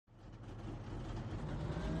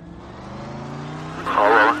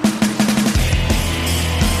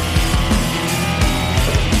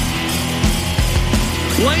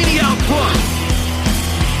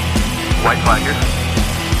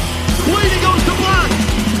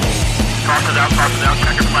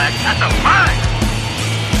checkered flag. That's a fine.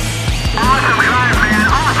 Awesome drive, man.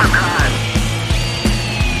 Awesome drive.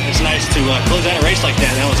 It's nice to close out a race like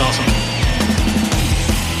that. That was awesome.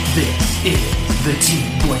 This is the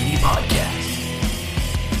Team Blaney Podcast.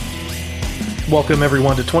 Welcome,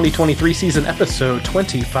 everyone, to 2023 season episode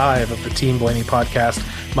 25 of the Team Blaney Podcast.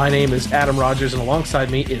 My name is Adam Rogers, and alongside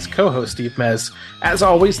me is co-host Steve Mez. As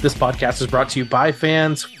always, this podcast is brought to you by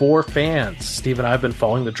fans for fans. Steve and I have been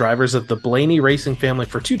following the drivers of the Blaney racing family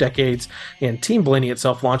for 2 decades, and Team Blaney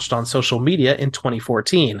itself launched on social media in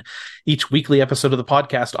 2014. Each weekly episode of the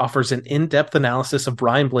podcast offers an in-depth analysis of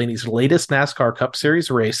Brian Blaney's latest NASCAR Cup Series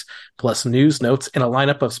race, plus news, notes, and a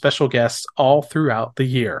lineup of special guests all throughout the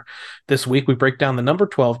year. This week, we break down the number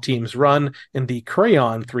 12 team's run in the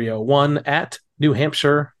Crayon 301 at New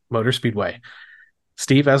Hampshire Motor Speedway.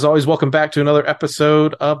 Steve, as always, welcome back to another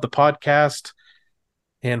episode of the podcast.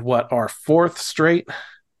 And our third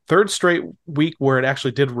straight week where it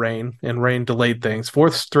actually did rain, and rain delayed things.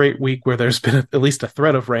 Fourth straight week where there's been at least a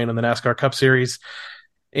threat of rain in the NASCAR Cup Series.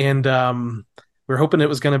 And we're hoping it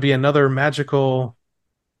was going to be another magical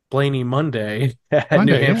Blaney Monday at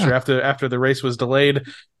New Hampshire after the race was delayed.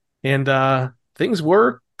 And things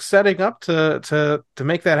were setting up to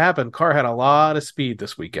make that happen. Car had a lot of speed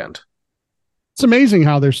this weekend. It's amazing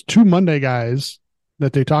how there's 2 Monday guys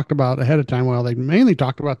that they talked about ahead of time. Well, they mainly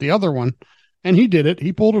talked about the other one, and he did it.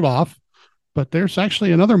 He pulled it off. But there's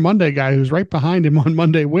actually another Monday guy who's right behind him on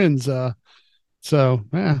Monday wins. Otherwise,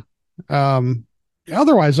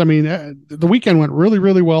 I mean, the weekend went really,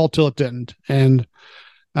 really well till it didn't. And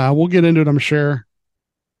we'll get into it, I'm sure,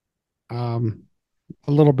 a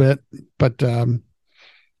little bit. But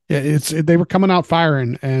they were coming out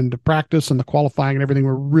firing, and the practice and the qualifying and everything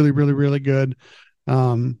were really, really, really good.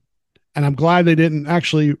 And I'm glad they didn't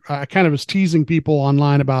actually, I kind of was teasing people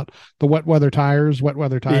online about the wet weather tires, and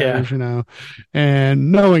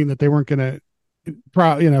knowing that they weren't going to,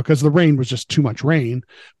 because the rain was just too much rain.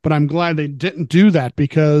 But I'm glad they didn't do that,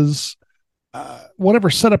 because whatever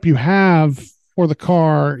setup you have for the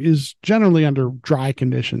car is generally under dry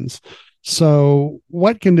conditions. So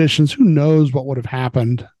wet conditions, who knows what would have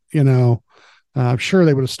happened, I'm sure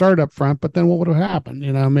they would have started up front, but then what would have happened?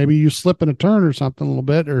 Maybe you slip in a turn or something a little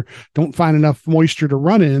bit, or don't find enough moisture to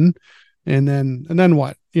run in. And then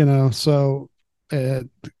what, so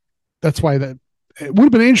that's why that it would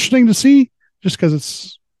have been interesting to see, just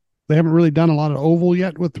because they haven't really done a lot of oval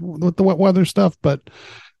yet with the wet weather stuff, but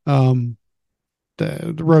the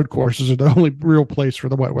road courses are the only real place for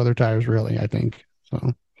the wet weather tires, really, I think.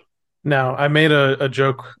 So now, I made a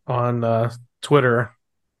joke on Twitter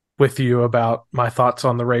with you about my thoughts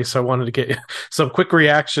on the race. I wanted to get some quick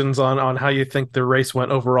reactions on how you think the race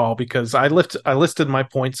went overall, because I listed my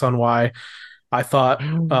points on why I thought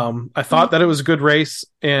that it was a good race,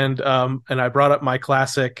 and I brought up my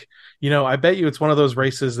classic. I bet you it's one of those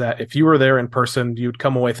races that if you were there in person, you'd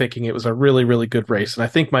come away thinking it was a really, really good race. And I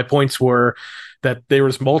think my points were that there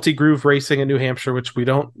was multi-groove racing in New Hampshire, which we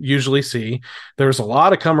don't usually see. There was a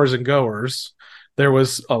lot of comers and goers. There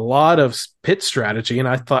was a lot of pit strategy, and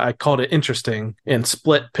I thought I called it interesting, and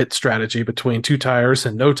split pit strategy between 2 tires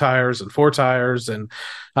and no tires and 4 tires, and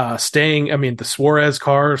the Suarez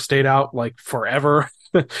car stayed out like forever,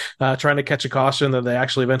 trying to catch a caution that they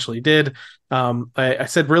actually eventually did. I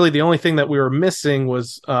said really the only thing that we were missing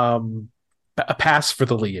was a pass for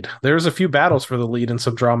the lead. There's a few battles for the lead and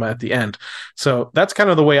some drama at the end. So that's kind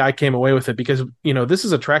of the way I came away with it, because, this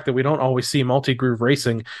is a track that we don't always see multi-groove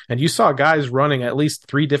racing. And you saw guys running at least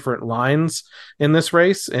 3 different lines in this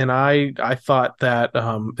race. And I thought that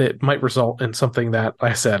it might result in something that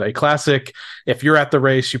I said, a classic. If you're at the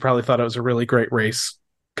race, you probably thought it was a really great race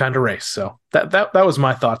kind of race. So that was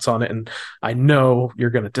my thoughts on it. And I know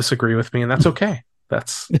you're going to disagree with me, and that's okay.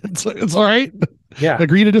 It's all right. Yeah.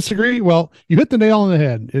 Agree to disagree. Well, you hit the nail on the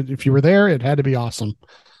head. If you were there, it had to be awesome.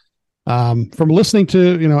 From listening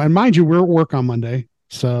to, and mind you, we're at work on Monday.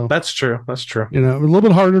 So that's true. A little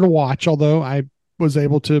bit harder to watch, although I was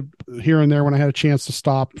able to here and there when I had a chance to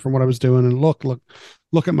stop from what I was doing and look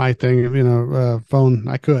at my thing, phone.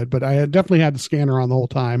 I could, but I had definitely had the scanner on the whole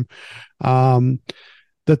time. The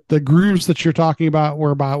grooves that you're talking about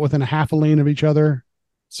were about within a half a lane of each other.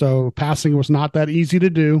 So passing was not that easy to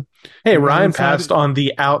do. Hey, Ryan passed on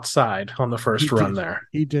the outside on the first run there.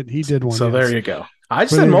 He did one. So yes. There you go. I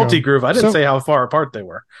just said multi-groove. I didn't say how far apart they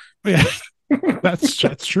were. Yeah,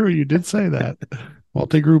 that's true. You did say that.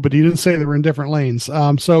 Multi-groove, but he didn't say they were in different lanes.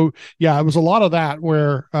 So yeah, it was a lot of that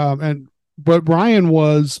where, but Ryan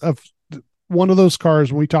was one of those cars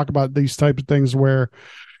when we talk about these types of things where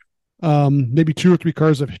Maybe 2 or 3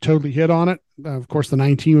 cars have totally hit on it. Of course, the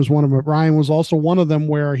 19 was one of them, but Ryan was also one of them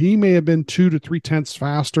where he may have been 2 to 3 tenths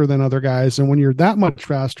faster than other guys. And when you're that much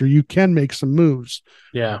faster, you can make some moves.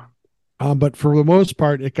 Yeah. But for the most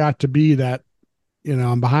part, it got to be that,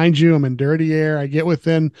 I'm behind you. I'm in dirty air. I get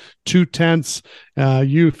within 2 tenths.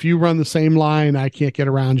 If you run the same line, I can't get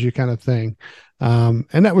around you, kind of thing.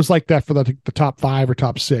 And that was like that for the top 5 or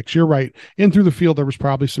top 6. You're right. In through the field, there was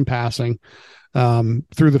probably some passing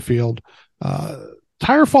through the field.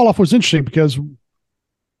 Tire fall off was interesting because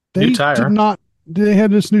they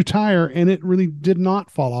had this new tire and it really did not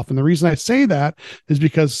fall off. And the reason I say that is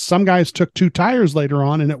because some guys took 2 tires later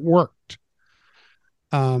on and it worked.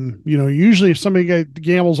 Usually if somebody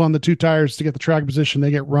gambles on the 2 tires to get the track position, they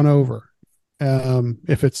get run over.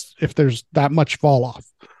 If there's that much fall off.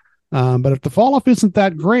 But if the fall off isn't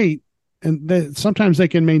that great, and sometimes they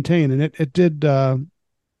can maintain, and it did.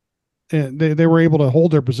 They were able to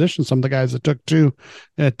hold their position. Some of the guys that took 2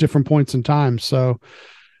 at different points in time. So,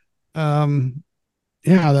 the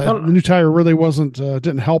new tire really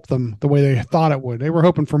didn't help them the way they thought it would. They were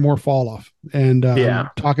hoping for more fall off. And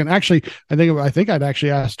actually, I think I'd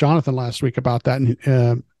actually asked Jonathan last week about that,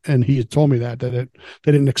 and he had told me that they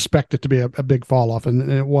didn't expect it to be a big fall off,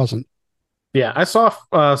 and it wasn't. Yeah, I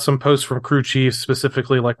saw some posts from crew chiefs,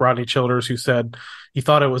 specifically like Rodney Childers, who said he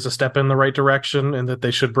thought it was a step in the right direction and that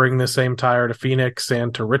they should bring the same tire to Phoenix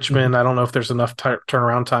and to Richmond. I don't know if there's enough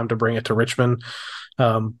turnaround time to bring it to Richmond,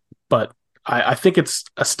 but I think it's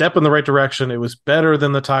a step in the right direction. It was better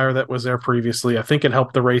than the tire that was there previously. I think it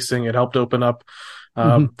helped the racing. It helped open up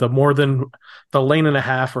the more than the lane and a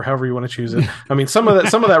half, or however you want to choose it. I mean, some of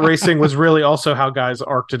that racing was really also how guys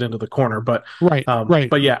arced it into the corner. But right.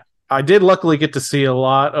 But yeah, I did luckily get to see a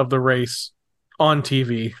lot of the race on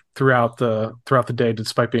TV throughout the day,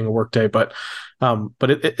 despite being a work day. But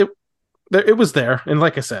it was there, and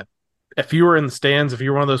like I said, if you were in the stands, if you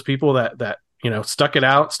were one of those people that stuck it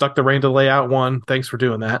out, stuck the rain delay out, won. Thanks for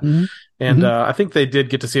doing that. Mm-hmm. And I think they did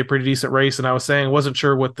get to see a pretty decent race. And I was saying I wasn't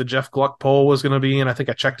sure what the Jeff Gluck poll was going to be, and I think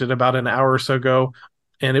I checked it about an hour or so ago,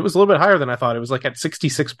 and it was a little bit higher than I thought. It was like at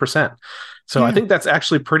 66%. So I think that's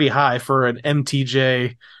actually pretty high for an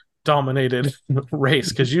MTJ dominated race,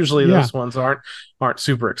 because usually those ones aren't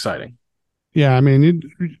super exciting. Yeah, I mean,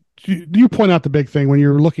 you point out the big thing when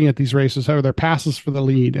you're looking at these races, how they're passes for the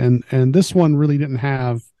lead, and this one really didn't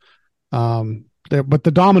have. But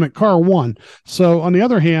the dominant car won. So on the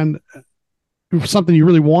other hand, something you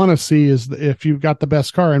really want to see is if you've got the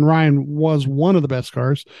best car, and Ryan was one of the best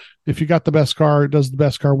cars. If you got the best car, does the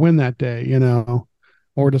best car win that day?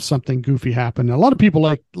 Or does something goofy happen? A lot of people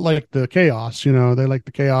like the chaos. They like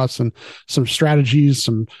the chaos and some strategies,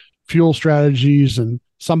 some fuel strategies, and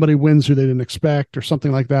somebody wins who they didn't expect or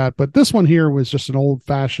something like that. But this one here was just an old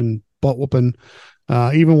fashioned butt whooping.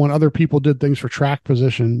 Even when other people did things for track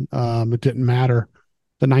position, it didn't matter.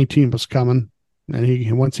 The 19 was coming,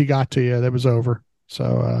 and once he got to you, that was over.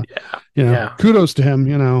 So, kudos to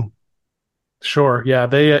him. Sure, yeah.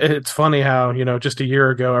 It's funny how just a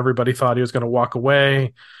year ago everybody thought he was going to walk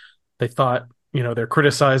away. They thought they're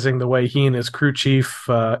criticizing the way he and his crew chief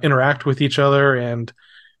interact with each other, and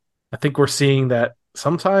I think we're seeing that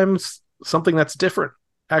sometimes something that's different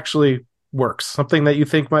actually works. Something that you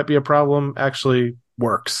think might be a problem actually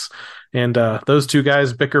works. And those 2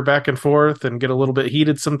 guys bicker back and forth and get a little bit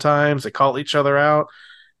heated sometimes. They call each other out,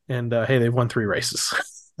 and hey, they've won 3 races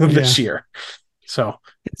this year. So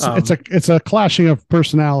it's a clashing of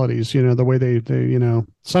personalities. The way they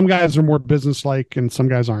some guys are more businesslike and some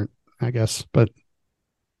guys aren't, I guess. But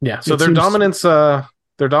yeah, so their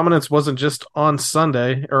dominance wasn't just on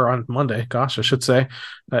Sunday or on Monday. Gosh, I should say.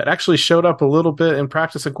 It actually showed up a little bit in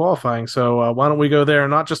practice and qualifying. So why don't we go there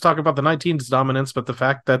and not just talk about the 19's dominance, but the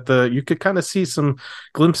fact that you could kind of see some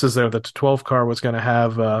glimpses there that the 12 car was going to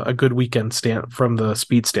have a good weekend from the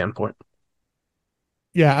speed standpoint.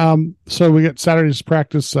 Yeah. So we got Saturday's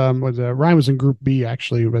practice. Ryan was in Group B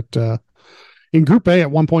actually, but in Group A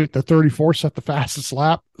at one point the 34 set the fastest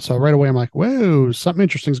lap. So right away I'm like, whoa, something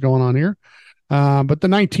interesting's going on here. But the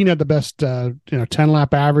 19 had the best, 10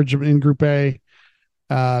 lap average in Group A.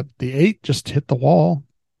 The 8 just hit the wall.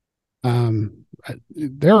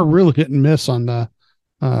 They're really hit and miss on the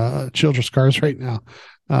Childress cars right now.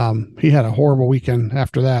 He had a horrible weekend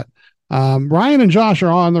after that. Ryan and Josh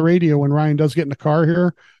are on the radio when Ryan does get in the car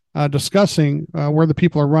here, discussing where the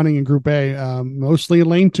people are running in Group A, mostly in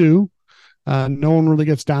lane 2. No one really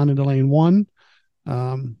gets down into lane 1.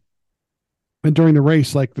 And during the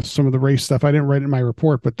race, like some of the race stuff, I didn't write it in my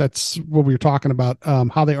report, but that's what we were talking about,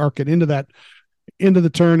 how they arc it into into the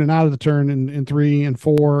turn and out of the turn in 3 and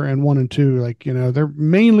 4 and 1 and 2. Like, they're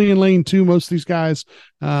mainly in lane 2, most of these guys,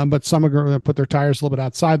 but some are going to put their tires a little bit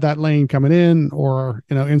outside that lane coming in, or,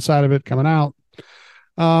 inside of it coming out.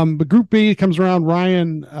 But Group B comes around.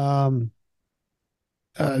 Ryan,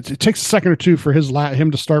 it takes a second or two for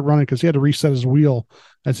him to start running because he had to reset his wheel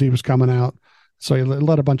as he was coming out. So he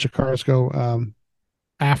let a bunch of cars go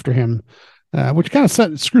after him, which kind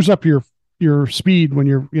of screws up your speed when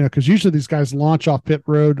you're, because usually these guys launch off pit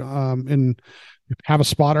road and have a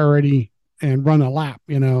spot already and run a lap,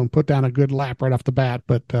 and put down a good lap right off the bat.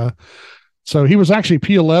 But so he was actually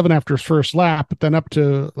P11 after his first lap, but then up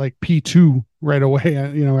to like P2 right away,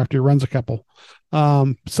 after he runs a couple.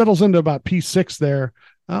 Settles into about P6 there,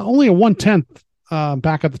 only a 1/10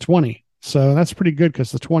 back at the 20. So that's pretty good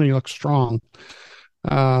because the 20 looks strong.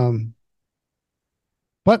 But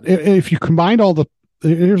if you combined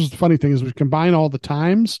here's the funny thing is we combine all the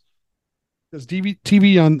times, because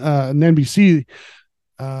TV on NBC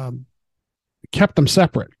kept them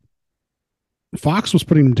separate. Fox was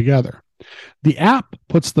putting them together. The app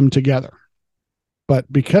puts them together,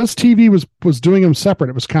 but because TV was doing them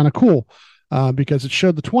separate, it was kind of cool because it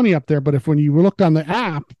showed the 20 up there. But when you looked on the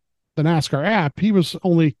app, the NASCAR app, he was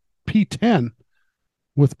only P10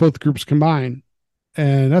 with both groups combined.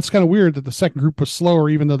 And that's kind of weird that the second group was slower,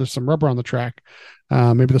 even though there's some rubber on the track.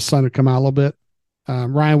 Maybe the sun had come out a little bit.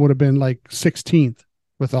 Ryan would have been like 16th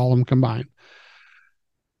with all of them combined.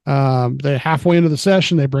 They halfway into the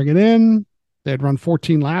session, they bring it in. They had run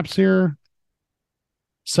 14 laps here.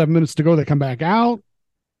 7 minutes to go, they come back out.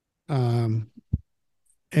 And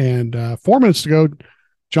 4 minutes to go,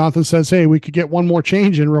 Jonathan says, "Hey, we could get one more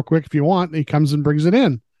change in real quick if you want." And he comes and brings it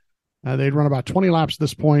in. They'd run about 20 laps at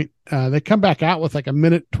this point. They come back out with like a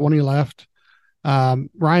minute 20 left.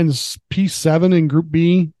 Ryan's P7 in Group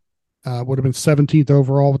B would have been 17th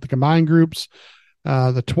overall with the combined groups.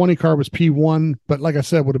 The 20 car was P1, but like I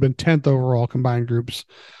said, would have been 10th overall combined groups.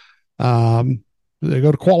 They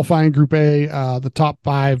go to qualifying Group A. The top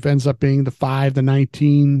 5 ends up being the 5, the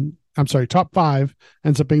 19. I'm sorry, top 5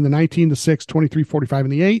 ends up being the 19, the 6, 23, 45,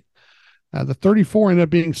 and the 8. The 34 ended up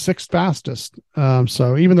being 6th fastest.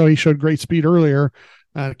 So even though he showed great speed earlier,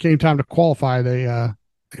 it came time to qualify. They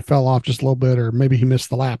fell off just a little bit, or maybe he missed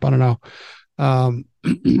the lap. I don't know.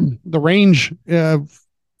 The range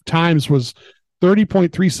times was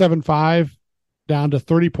 30.375 down to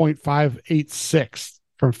 30.586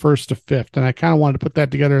 from first to fifth. And I kind of wanted to put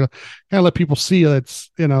that together to kind of let people see that it's,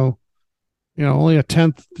 only a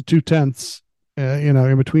 10th to 2/10,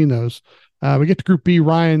 in between those. We get to Group B.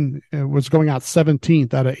 Ryan was going out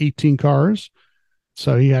 17th out of 18 cars.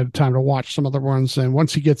 So he had time to watch some other ones. And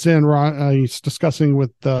once he gets in, he's discussing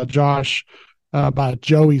with Josh about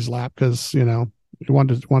Joey's lap because, he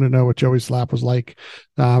wanted to know what Joey's lap was like.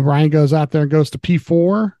 Ryan goes out there and goes to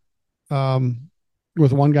P4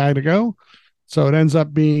 with one guy to go. So it ends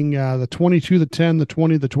up being the 22, the 10, the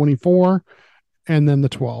 20, the 24, and then the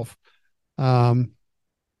 12. And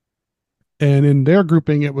in their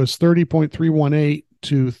grouping, it was 30.318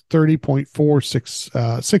 to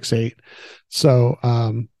 30.468. So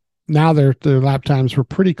now their lap times were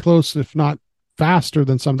pretty close, if not faster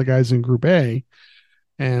than some of the guys in Group A.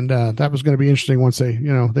 And that was going to be interesting once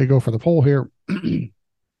they go for the pole here.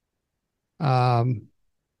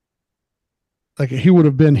 Like he would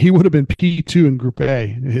have been P2 in Group A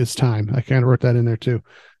his time. I kind of wrote that in there too.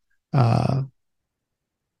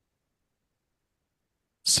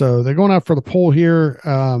 So they're going out for the pole here.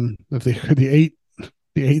 If the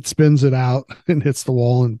 8 spins it out and hits the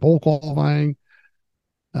wall in pole qualifying.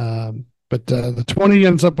 But the 20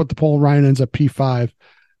 ends up with the pole. Ryan ends up P5.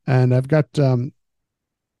 And I've got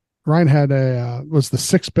Ryan had was the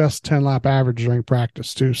 6th best 10-lap average during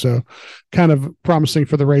practice too. So kind of promising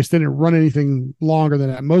for the race. They didn't run anything longer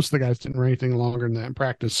than that. Most of the guys didn't run anything longer than that in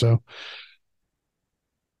practice. So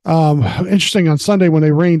interesting, on Sunday when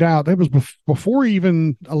they rained out, it was before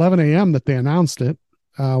even 11 a.m. that they announced it,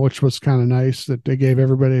 which was kind of nice that they gave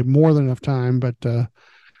everybody more than enough time. But the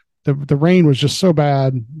rain was just so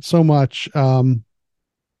bad, so much. And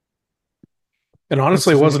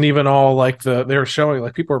honestly, it wasn't even all like they were showing,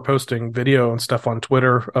 like people were posting video and stuff on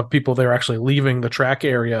Twitter of people they were actually leaving the track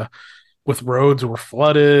area with roads were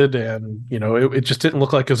flooded, and it just didn't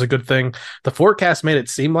look like it was a good thing. The forecast made it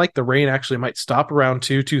seem like the rain actually might stop around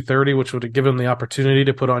 2:30, which would have given them the opportunity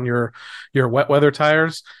to put on your wet weather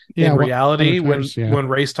tires. In reality, when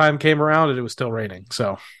race time came around, it was still raining.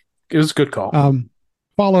 So it was a good call.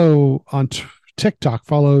 Follow on TikTok.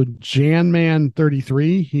 Follow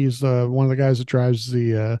Janman33. He's one of the guys that drives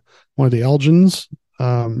the one of the Elgins.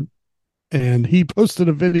 and he posted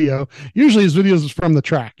a video. Usually his videos is from the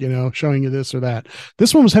track, showing you this or that.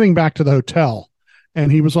 This one was heading back to the hotel,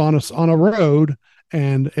 and he was on a road.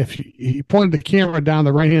 And if he pointed the camera down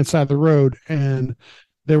the right hand side of the road, and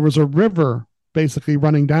there was a river basically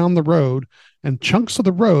running down the road, and chunks of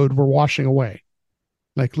the road were washing away,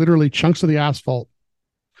 like literally chunks of the asphalt.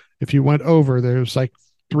 If you went over, there's like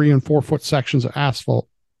 3 and 4 foot sections of asphalt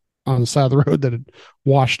on the side of the road that had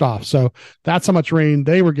washed off. So that's how much rain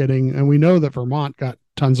they were getting. And we know that Vermont got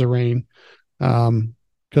tons of rain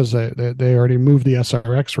because they already moved the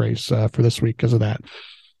SRX race for this week because of that.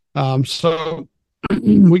 So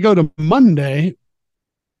we go to Monday,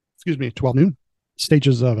 12 noon,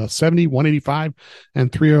 stages of 70, 185,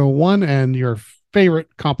 and 301, and your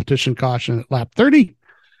favorite competition caution at lap 30.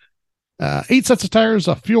 8 sets of tires,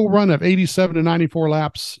 a fuel run of 87 to 94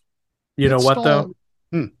 laps. You know what, though?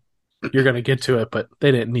 You're going to get to it, but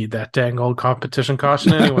they didn't need that dang old competition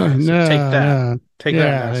caution anyway. So take that. Take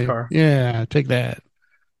that, NASCAR. Yeah, take that.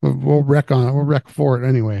 We'll wreck on it. We'll wreck for it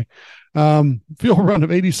anyway. Fuel run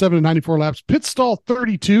of 87 to 94 laps. Pit stall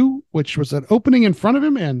 32, which was an opening in front of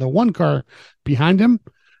him and the one car behind him.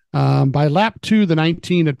 By lap 2, the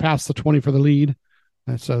 19 had passed the 20 for the lead.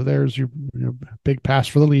 So there's your big pass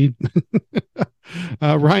for the lead.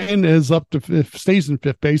 Ryan is up to fifth, stays in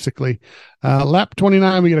fifth, basically. Lap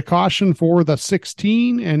 29, we get a caution for the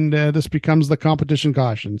 16, and this becomes the competition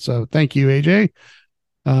caution. So thank you, AJ.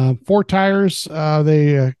 4 tires,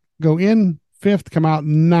 they go in fifth, come out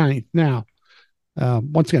ninth. Now,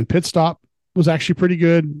 once again, pit stop was actually pretty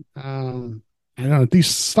good. I don't know, these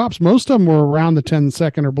stops, most of them were around the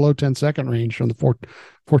 10-second or below 10-second range from the four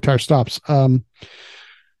tire stops.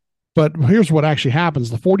 But here's what actually happens.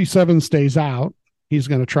 The 47 stays out. He's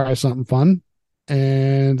going to try something fun.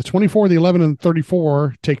 And the 24, the 11, and the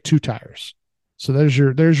 34 take 2 tires. So there's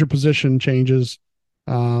your position changes.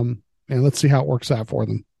 And let's see how it works out for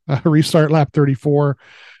them. Restart lap 34.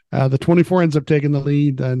 The 24 ends up taking the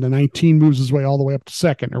lead, and the 19 moves his way all the way up to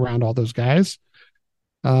second around all those guys.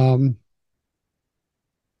 And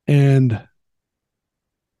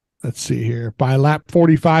let's see here. By lap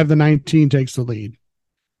 45, the 19 takes the lead.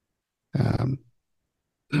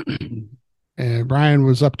 And Ryan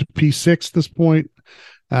was up to P6 at this point.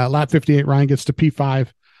 Lap 58, Ryan gets to P5.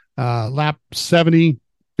 Lap 70,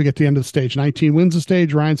 we get to the end of the stage. 19 wins the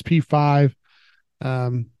stage. Ryan's P5.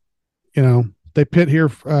 They pit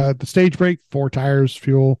here at the stage break. 4 tires,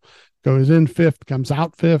 fuel goes in fifth, comes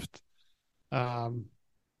out fifth.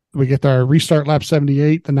 We get our restart lap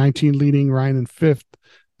 78, the 19 leading, Ryan in fifth.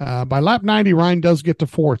 By lap 90, Ryan does get to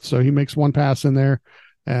fourth, so he makes one pass in there.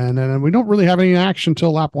 And then we don't really have any action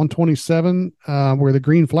until lap 127, where the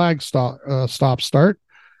green flag stops start.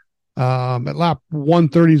 At lap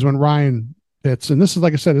 130 is when Ryan hits. And this is,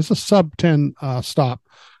 like I said, it's a sub 10 stop.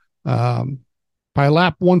 By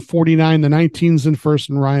lap 149, the 19's in first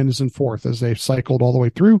and Ryan is in fourth as they've cycled all the way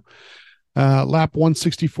through. Lap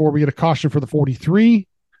 164, we get a caution for the 43.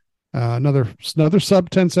 Another sub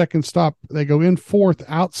 10-second stop. They go in fourth,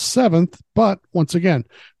 out seventh. But once again,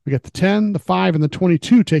 we get the 10, the 5, and the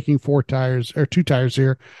 22 taking 2 tires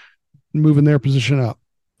here, moving their position up.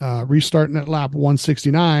 Restarting at lap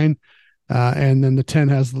 169, and then the 10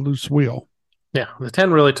 has the loose wheel. Yeah, the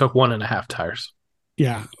 10 really took 1.5 tires.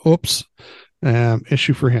 Yeah, oops.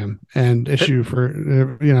 Issue for him, and issue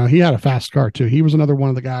for, he had a fast car too. He was another one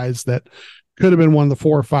of the guys that could have been one of the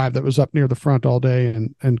 4 or 5 that was up near the front all day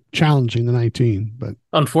and challenging the 19. But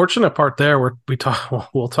unfortunate part there where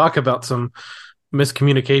we'll talk about some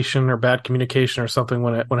miscommunication or bad communication or something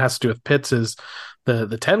when it has to do with pits is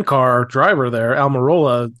the 10 car driver there,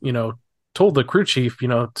 Almirola, told the crew chief,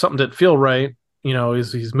 something didn't feel right.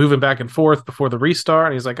 He's moving back and forth before the restart,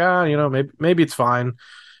 and he's like, maybe it's fine.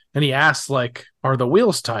 And he asks, like, are the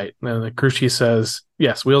wheels tight? And the crew chief says,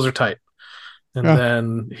 yes, wheels are tight. And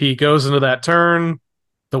then he goes into that turn.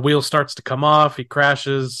 The wheel starts to come off. He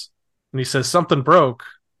crashes. And he says, something broke.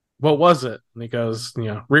 What was it? And he goes,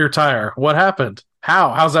 rear tire. What happened?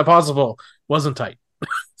 How? How's that possible? Wasn't tight.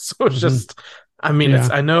 So it's just, I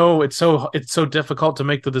know it's so difficult to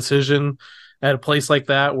make the decision at a place like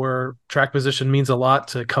that where track position means a lot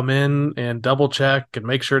to come in and double check and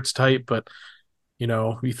make sure it's tight. But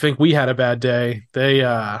you think we had a bad day. They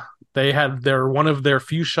had one of their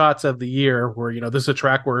few shots of the year where, this is a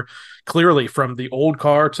track where clearly from the old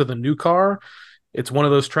car to the new car, it's one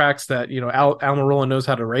of those tracks that, Almirola knows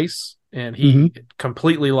how to race, and he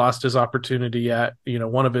completely lost his opportunity at,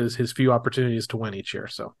 one of his few opportunities to win each year.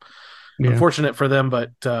 So unfortunate for them,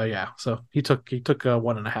 but so he took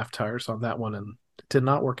 1.5 tires on that one, and it did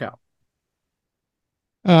not work out.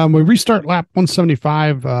 We restart lap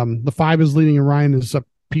 175. The 5 is leading, and Ryan is up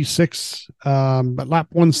P6. But lap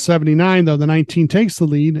 179, though, the 19 takes the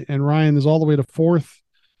lead, and Ryan is all the way to fourth.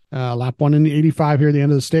 Lap 185 here at the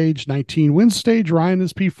end of the stage. 19 wins stage. Ryan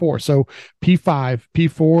is P4. So P5,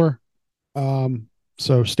 P4.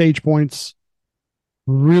 So stage points,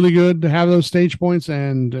 really good to have those stage points,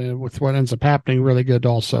 and with what ends up happening, really good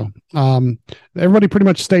also. Everybody pretty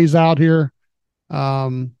much stays out here.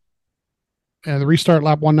 And the restart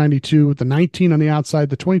lap 192 with the 19 on the outside,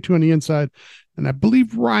 the 22 on the inside. And I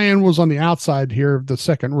believe Ryan was on the outside here of the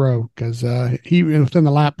second row because he, within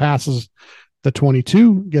the lap, passes the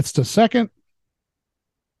 22, gets to second.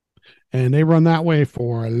 And they run that way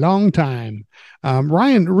for a long time.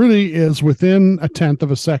 Ryan really is within a tenth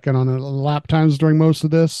of a second on the lap times during most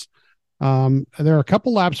of this. There are a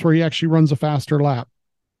couple laps where he actually runs a faster lap,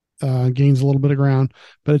 gains a little bit of ground,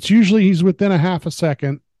 but it's usually he's within a half a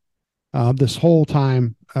second this whole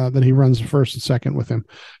time that he runs the first and second with him.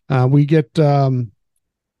 We get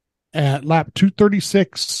at lap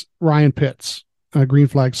 236, Ryan pits. Green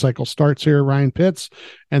flag cycle starts here. Ryan pits,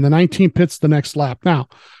 and the 19 pits the next lap. Now,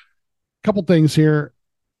 a couple things here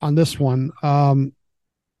on this one.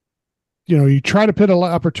 You try to pit a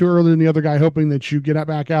lap or two earlier than the other guy, hoping that you get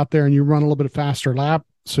back out there and you run a little bit faster lap,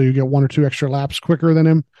 so you get one or two extra laps quicker than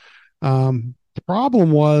him. The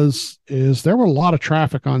problem is there were a lot of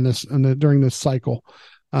traffic on this during this cycle.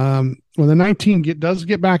 When the 19 does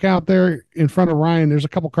get back out there in front of Ryan, there's a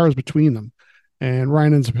couple cars between them, and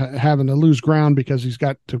Ryan ends up having to lose ground because he's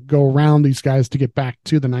got to go around these guys to get back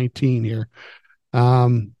to the 19 here.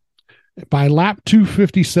 By lap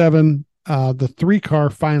 257, the 3-car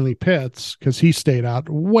finally pits because he stayed out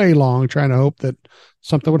way long trying to hope that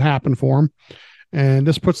something would happen for him. And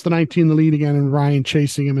this puts the 19 in the lead again, and Ryan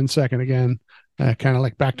chasing him in second again, kind of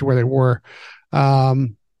like back to where they were.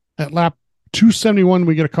 At lap 271,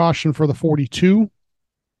 we get a caution for the 42.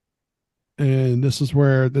 And this is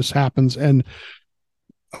where this happens. And,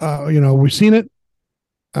 we've seen it.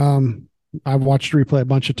 I've watched the replay a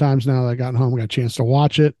bunch of times now that I got home, got a chance to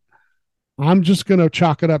watch it. I'm just going to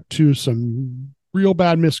chalk it up to some real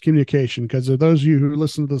bad miscommunication, because of those of you who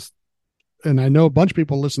listen to this, and I know a bunch of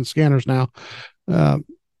people listen to Scanners now,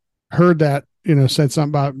 heard that, said something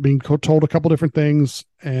about being told a couple different things.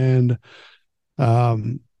 And,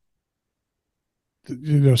 some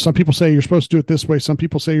people say you're supposed to do it this way. Some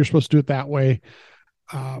people say you're supposed to do it that way.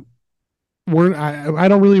 I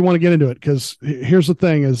don't really want to get into it, because here's the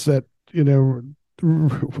thing is that,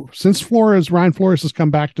 since Ryan Flores has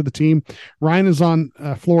come back to the team,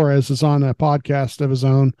 Flores is on a podcast of his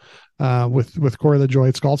own with Corey LaJoy.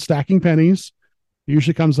 It's called Stacking Pennies. It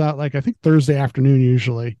usually comes out I think Thursday afternoon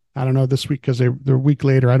usually. I don't know this week because they're a week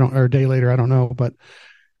later. Or a day later. I don't know, but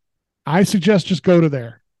I suggest just go to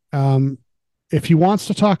there. If he wants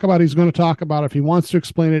to talk about it, he's going to talk about it. If he wants to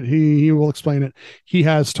explain it, he will explain it. He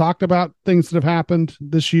has talked about things that have happened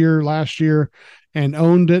this year, last year, and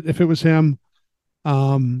owned it if it was him.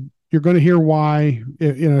 You're going to hear why.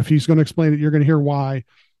 If he's going to explain it, you're going to hear why.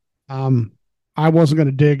 I wasn't going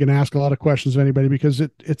to dig and ask a lot of questions of anybody, because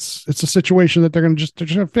it's a situation that they're going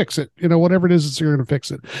to fix it. Whatever it is, they're going to fix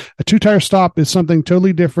it. A 2-tire stop is something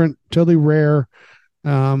totally different, totally rare.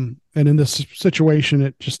 And in this situation,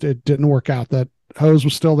 it didn't work out. That hose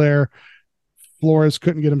was still there. Flores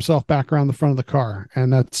couldn't get himself back around the front of the car.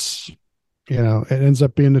 And that's, it ends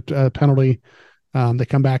up being a penalty. They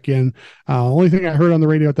come back in. Only thing I heard on the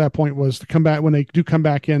radio at that point was to come back. When they do come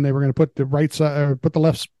back in, they were going to put the right side or put the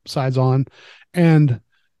left sides on and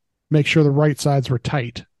make sure the right sides were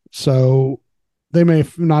tight. So they may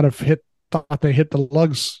not have thought they hit the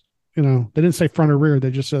lugs. They didn't say front or rear.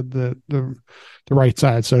 They just said the right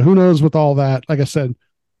side. So who knows with all that? Like I said,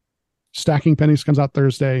 Stacking Pennies comes out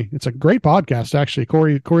Thursday. It's a great podcast, actually.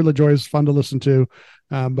 Corey LaJoy is fun to listen to.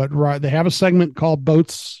 But they have a segment called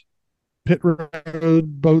Pit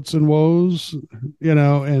Road Boats and Woes,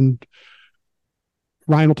 and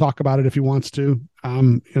Ryan will talk about it if he wants to.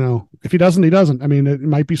 If he doesn't, he doesn't. I mean, it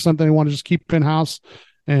might be something they want to just keep in house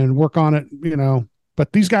and work on it,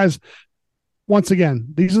 but these guys, once again,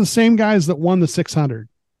 these are the same guys that won the 600.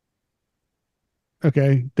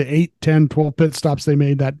 Okay. The 8, 10, 12 pit stops they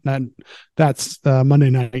made that's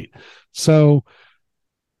Monday night. So,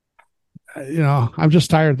 I'm just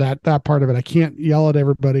tired of that part of it. I can't yell at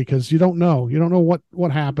everybody because you don't know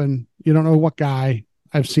what happened. You don't know what guy.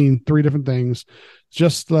 I've seen 3 different things.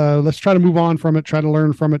 Just let's try to move on from it. Try to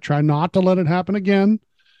learn from it. Try not to let it happen again.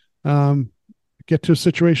 Get to a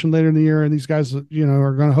situation later in the year, and these guys, are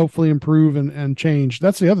going to hopefully improve and change.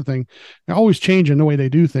 That's the other thing. They're always changing the way they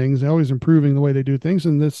do things. They're always improving the way they do things.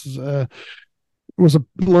 And this was a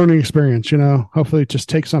learning experience. Hopefully just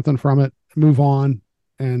take something from it, move on,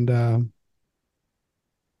 and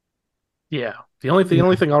Yeah. The only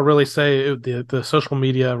thing I'll really say, the social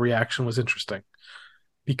media reaction was interesting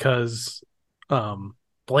because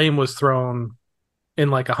blame was thrown in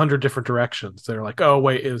like 100 different directions. They're like, "Oh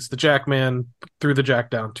wait, is the jack man threw the jack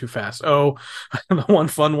down too fast?" Oh, the one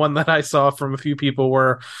fun one that I saw from a few people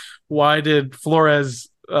were, "Why did Flores?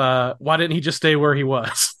 Why didn't he just stay where he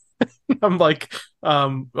was?" I'm like,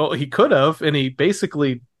 well, he could have, and he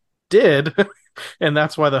basically did, and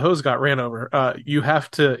that's why the hose got ran over. He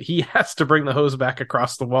has to bring the hose back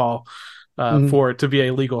across the wall Mhm. for it to be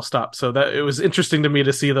a legal stop. So that it was interesting to me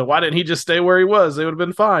to see that. Why didn't he just stay where he was? They would have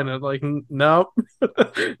been fine. And like, no,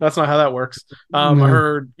 that's not how that works. I No.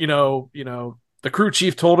 heard, the crew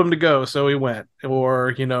chief told him to go, so he went,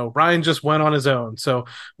 or Ryan just went on his own. So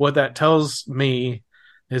what that tells me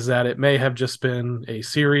is that it may have just been a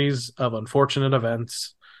series of unfortunate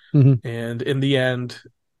events, Mhm. and in the end,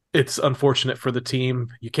 it's unfortunate for the team.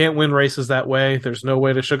 You can't win races that way. There's no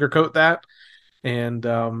way to sugarcoat that. And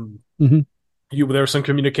Mhm. there was some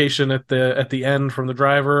communication at the end from the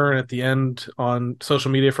driver and at the end on social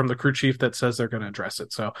media from the crew chief that says they're going to address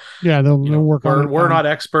it. So Yeah, they'll work on we're it. not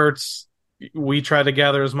experts. We try to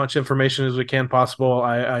gather as much information as we can possible.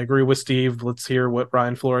 I agree with Steve. Let's hear what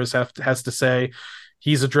Ryan Flores has to say.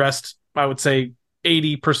 He's addressed, I would say,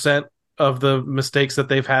 80% of the mistakes that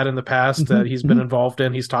they've had in the past that Mhm. he's been Mhm. involved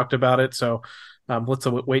in. He's talked about it. So let's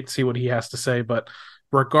wait and see what he has to say. But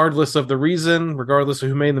regardless of the reason, regardless of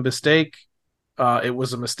who made the mistake, it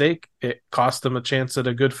was a mistake. It cost them a chance at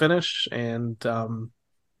a good finish, and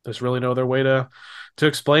there's really no other way to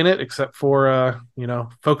explain it except for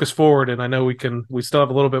focus forward. And I know we still have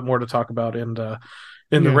a little bit more to talk about in the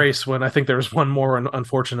Yeah. race, when I think there's one more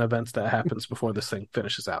unfortunate event that happens before this thing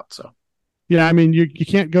finishes out. So Yeah, I mean, you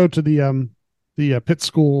can't go to the pit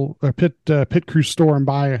school or pit crew store and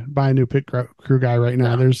buy a new crew guy right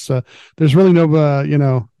now. no. There's really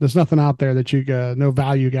no there's nothing out there that you no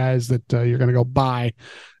value guys that you're going to go buy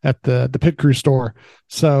at the pit crew store.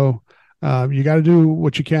 So you got to do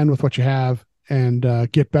what you can with what you have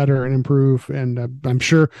and get better and improve. And I'm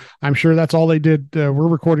sure that's all they did. We're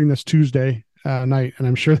recording this Tuesday night, and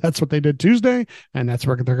I'm sure that's what they did Tuesday, and that's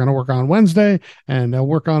what they're going to work on Wednesday, and they'll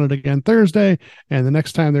work on it again Thursday, and the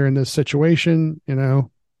next time they're in this situation,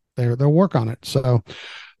 they'll work on it. So,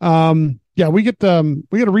 yeah, we get a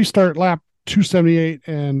restart lap 278,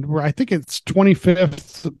 and I think it's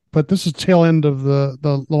 25th, but this is tail end of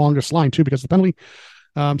the longest line too because the penalty.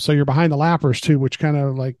 So you're behind the lappers too, which kind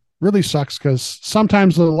of like really sucks because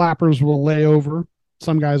sometimes the lappers will lay over.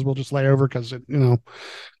 Some guys will just lay over because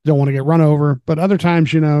don't want to get run over. But other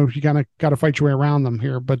times, you kind of got to fight your way around them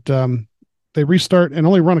here. But they restart and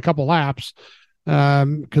only run a couple laps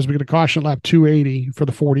because we get a caution lap 280 for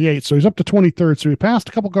the 48. So he's up to 23rd. So he passed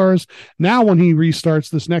a couple cars. Now when he restarts,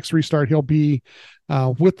 this next restart, he'll be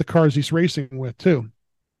with the cars he's racing with too.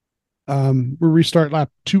 We restart lap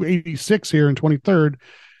 286 here in 23rd.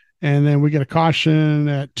 And then we get a caution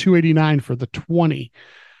at 289 for the 20.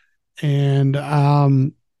 And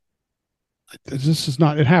this is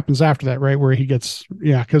not, it happens after that, right? Where he gets,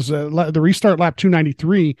 because the restart lap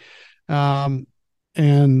 293,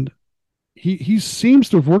 and he seems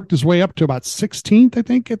to have worked his way up to about 16th, I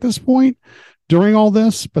think, at this point during all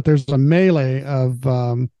this. But there's a melee of,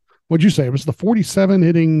 what'd you say? It was the 47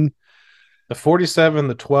 hitting. The 47,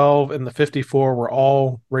 the 12, and the 54 were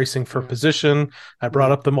all racing for position. I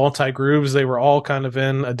brought up the multi grooves; they were all kind of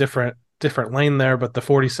in a different lane there, but the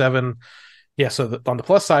 47. Yeah, so on the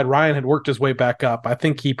plus side, Ryan had worked his way back up. I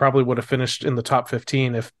think he probably would have finished in the top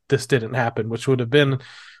 15 if this didn't happen, which would have been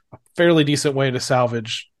a fairly decent way to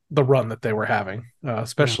salvage the run that they were having,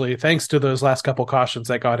 especially thanks to those last couple cautions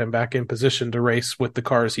that got him back in position to race with the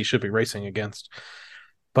cars he should be racing against.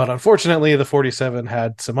 But unfortunately, the 47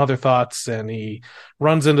 had some other thoughts, and he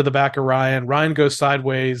runs into the back of Ryan. Ryan goes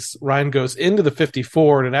sideways. Ryan goes into the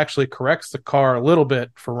 54, and it actually corrects the car a little bit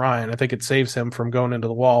for Ryan. I think it saves him from going into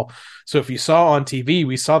the wall. So if you saw on TV,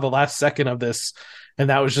 we saw the last second of this, and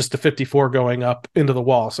that was just the 54 going up into the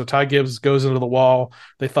wall. So Ty Gibbs goes into the wall.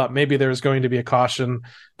 They thought maybe there was going to be a caution,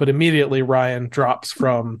 but immediately Ryan drops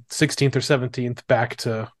from 16th or 17th back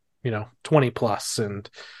to 20 plus, and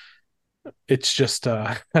it's just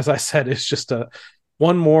as I said, it's just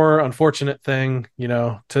one more unfortunate thing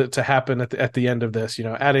to happen at the end of this.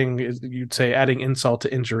 Adding insult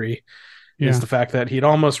to injury is the fact that he'd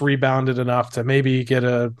almost rebounded enough to maybe get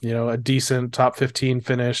a decent top 15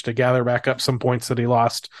 finish to gather back up some points that he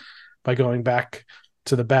lost by going back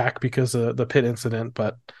to the back because of the pit incident,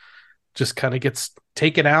 but just kind of gets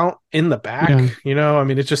taken out in the back. Yeah. I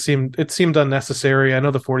mean, it seemed unnecessary. I know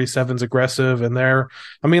the 47's aggressive, and they're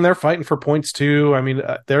fighting for points too. I mean,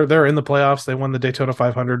 they're in the playoffs. They won the Daytona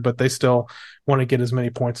 500, but they still want to get as many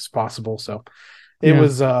points as possible. So it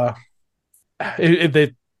was the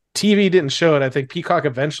TV didn't show it. I think Peacock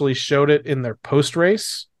eventually showed it in their post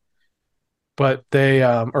race, but they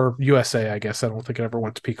or USA, I guess. I don't think it ever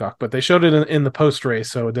went to Peacock, but they showed it in the post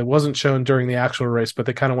race, so it wasn't shown during the actual race, but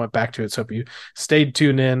they kind of went back to it. So if you stayed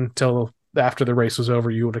tuned in till after the race was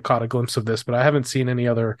over, you would have caught a glimpse of this, but I haven't seen any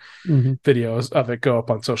other videos of it go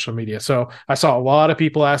up on social media. So I saw a lot of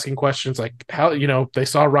people asking questions like how, they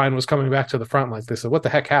saw Ryan was coming back to the front lines. They said, what the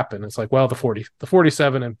heck happened? It's like, well, the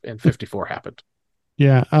 47 and 54 happened.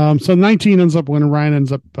 Yeah. So 19 ends up winning. Ryan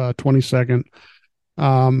ends up 22nd.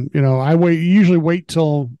 I usually wait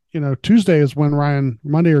till, Tuesday is when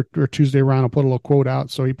Monday or Tuesday, Ryan will put a little quote out.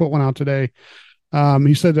 So he put one out today.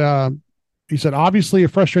 He said, obviously a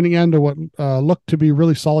frustrating end to what looked to be a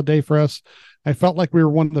really solid day for us. I felt like we were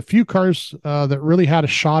one of the few cars that really had a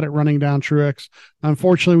shot at running down Truex.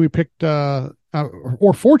 Unfortunately, we picked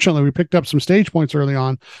fortunately, we picked up some stage points early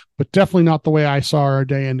on, but definitely not the way I saw our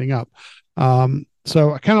day ending up.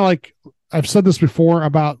 So I kind of like, I've said this before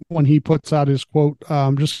about when he puts out his quote,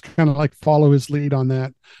 just kind of like follow his lead on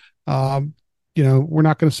that. We're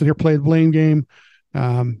not going to sit here, play the blame game.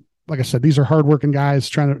 Like I said, these are hardworking guys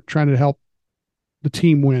trying to help the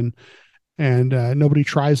team win, and nobody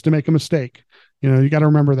tries to make a mistake. You got to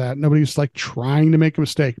remember that nobody's like trying to make a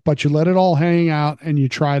mistake, but you let it all hang out and you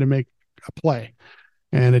try to make a play,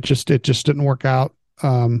 and it just didn't work out.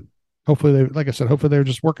 Hopefully they're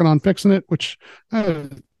just working on fixing it, which they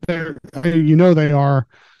are.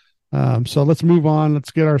 So let's move on.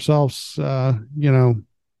 Let's get ourselves,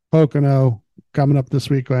 Pocono coming up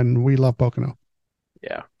this week, and we love Pocono.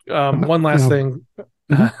 Yeah. One last thing.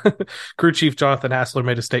 Crew Chief Jonathan Hassler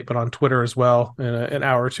made a statement on Twitter as well an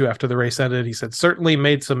hour or two after the race ended. He said, certainly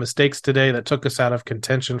made some mistakes today that took us out of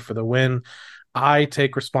contention for the win. I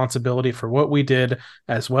take responsibility for what we did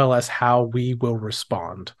as well as how we will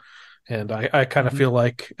respond. And I kind of feel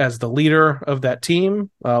like as the leader of that team,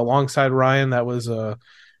 alongside Ryan, that was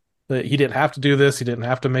that he didn't have to do this. He didn't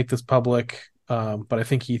have to make this public. But I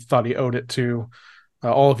think he thought he owed it to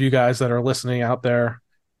all of you guys that are listening out there.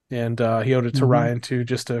 And he owed it to Ryan to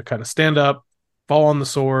kind of stand up, fall on the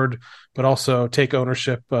sword, but also take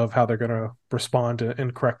ownership of how they're going to respond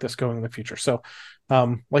and correct this going in the future. So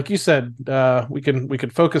like you said, we can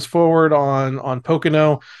focus forward on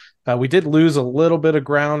Pocono. We did lose a little bit of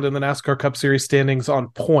ground in the NASCAR Cup Series standings on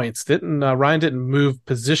points. Ryan didn't move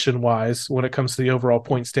position-wise when it comes to the overall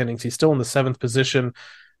point standings. He's still in the 7th position,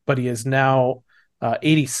 but he is now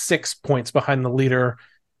 86 points behind the leader,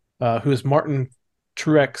 who is Martin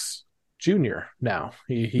Truex Jr. now.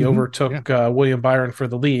 He overtook William Byron for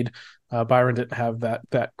the lead. Byron didn't have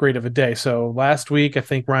that great of a day. So last week, I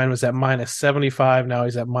think Ryan was at minus 75. Now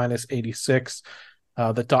he's at minus 86.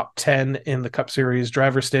 The top 10 in the Cup Series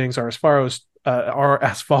driver standings are as follows: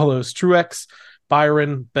 Truex,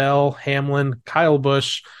 Byron, Bell, Hamlin, Kyle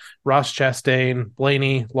Busch, Ross Chastain,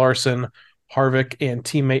 Blaney, Larson, Harvick, and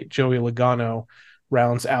teammate Joey Logano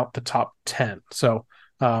rounds out the top 10. So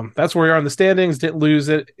that's where we are in the standings. Didn't lose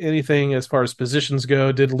anything as far as positions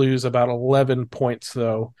go. Did lose about 11 points,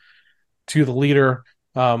 though, to the leader.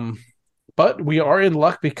 But we are in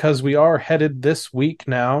luck because we are headed this week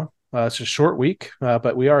now. It's a short week,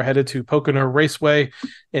 but we are headed to Pocono Raceway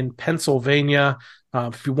in Pennsylvania.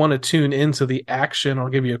 If you want to tune into the action, I'll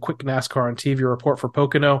give you a quick NASCAR on TV report for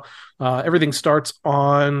Pocono. Everything starts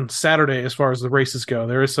on Saturday as far as the races go.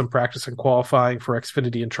 There is some practice and qualifying for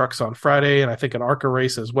Xfinity and trucks on Friday, and I think an ARCA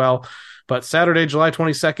race as well. But Saturday, July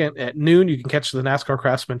 22nd at noon, you can catch the NASCAR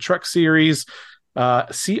Craftsman Truck Series,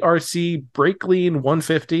 CRC Brake Lean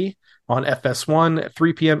 150 on FS1 at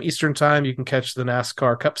 3 p.m. Eastern Time. You can catch the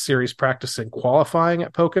NASCAR Cup Series practice and qualifying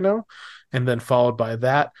at Pocono. And then followed by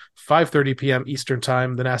that, 5:30 p.m. Eastern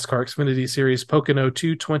Time, the NASCAR Xfinity Series Pocono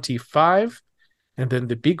 225. And then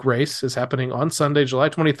the big race is happening on Sunday, July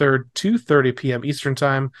 23rd, 2:30 p.m. Eastern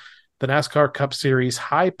Time, the NASCAR Cup Series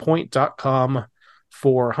highpoint.com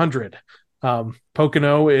 400.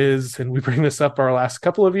 Pocono is, and we bring this up our last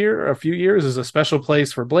a few years, is a special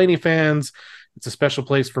place for Blaney fans. It's a special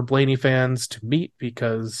place for Blaney fans to meet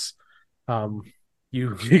because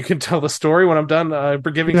you can tell the story when I'm done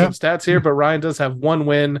giving some stats here, but Ryan does have 1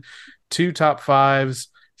 win, 2 top 5s,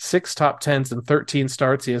 6 top 10s, and 13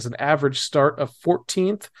 starts. He has an average start of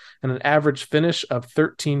 14th and an average finish of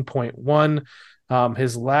 13.1.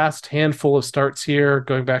 His last handful of starts here,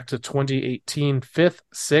 going back to 2018, 5th,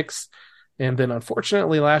 6th, and then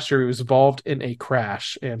unfortunately last year he was involved in a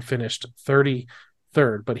crash and finished 31st.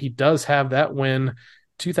 third, but he does have that win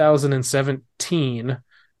 2017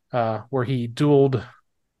 where he dueled,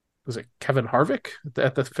 was it Kevin Harvick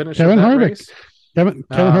at the finish Kevin of that Harvick. race? Kevin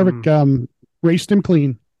Harvick raced him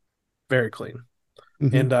clean. Very clean.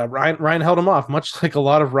 Mhm. And Ryan held him off, much like a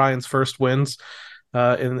lot of Ryan's first wins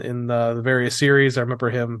in the various series. I remember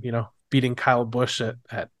him, beating Kyle Busch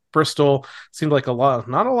at Bristol. Seemed like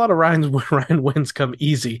not a lot of Ryan wins come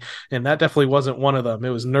easy, and that definitely wasn't one of them. It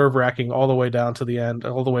was nerve-wracking all the way down to the end,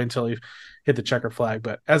 all the way until he hit the checker flag.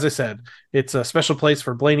 But as I said, it's a special place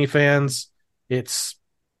for Blaney fans. It's,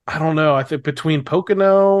 I don't know, I think between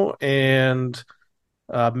Pocono and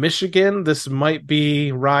Michigan, this might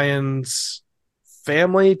be Ryan's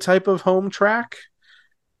family type of home track.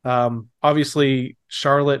 Obviously,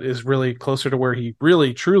 Charlotte is really closer to where he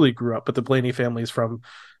really truly grew up, but the Blaney family is from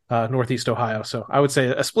Northeast Ohio. So I would say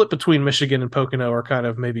a split between Michigan and Pocono are kind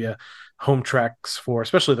of maybe a home tracks for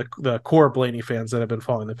especially the core Blaney fans that have been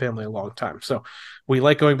following the family a long time. So we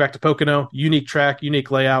like going back to Pocono, unique track,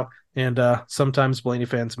 unique layout, and sometimes Blaney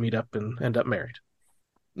fans meet up and end up married.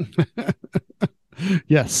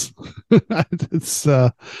 Yes. It's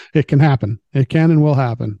it can happen. It can and will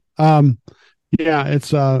happen. Yeah,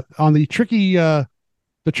 it's on the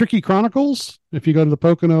Tricky Chronicles. If you go to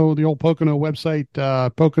the old Pocono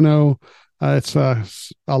website, Pocono, it's a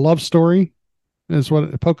love story, is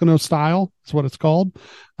what Pocono style is what it's called.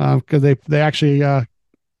 Because they actually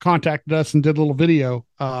contacted us and did a little video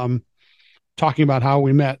talking about how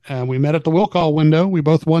we met. We met at the will call window. We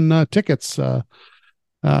both won tickets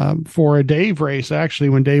for a Dave race, actually,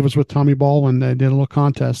 when Dave was with Tommy Baldwin. They did a little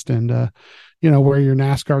contest, and wear your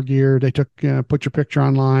NASCAR gear. They put your picture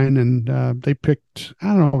online, and they picked, I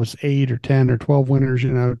don't know, it was 8 or 10 or 12 winners,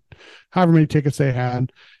 however many tickets they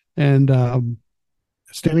had. And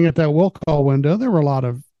standing at that will call window, there were a lot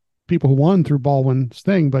of people who won through Baldwin's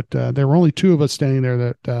thing, but there were only 2 of us standing there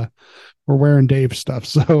that were wearing Dave's stuff.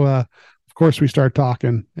 So, of course, we started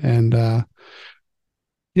talking, and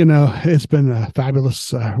it's been a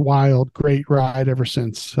fabulous, wild, great ride ever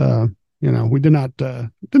since. We did not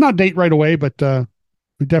date right away, but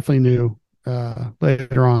we definitely knew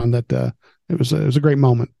later on that it was a great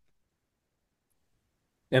moment.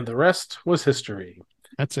 And the rest was history.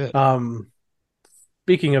 That's it.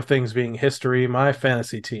 Speaking of things being history, my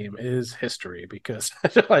fantasy team is history because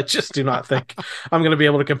I just do not think I'm going to be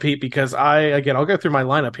able to compete because I'll go through my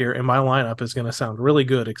lineup here, and my lineup is going to sound really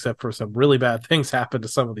good except for some really bad things happen to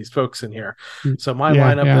some of these folks in here. So my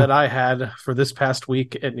lineup that I had for this past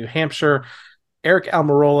week at New Hampshire, Eric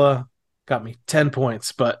Almirola got me 10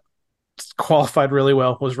 points, but qualified really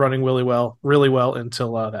well, was running really well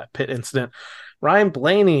until that pit incident. Ryan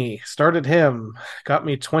Blaney, started him, got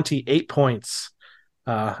me 28 points.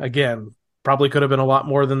 Again, probably could have been a lot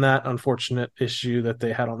more than that. Unfortunate issue that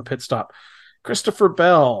they had on the pit stop. Christopher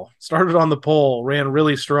Bell started on the pole, ran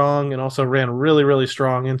really strong, and also ran really, really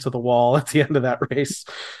strong into the wall at the end of that race.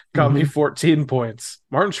 Got me 14 points.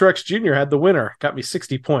 Martin Truex Jr. had the winner, got me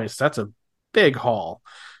 60 points. That's a big haul.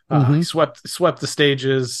 He swept the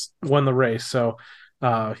stages, won the race. So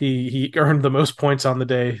he earned the most points on the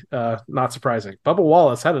day. Not surprising. Bubba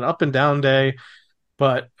Wallace had an up and down day,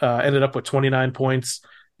 but ended up with 29 points.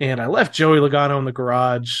 And I left Joey Logano in the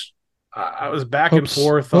garage. I was back and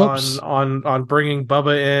forth on bringing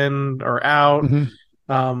Bubba in or out.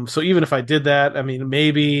 So even if I did that, I mean,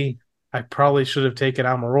 maybe I probably should have taken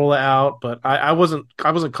Almirola out, but I wasn't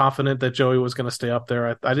confident that Joey was going to stay up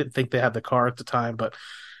there. I didn't think they had the car at the time, but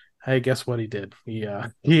hey, guess what he did? He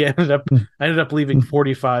ended up leaving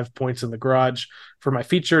 45 points in the garage. For my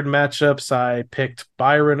featured matchups, I picked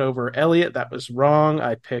Byron over Elliott. That was wrong.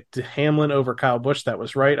 I picked Hamlin over Kyle Busch. That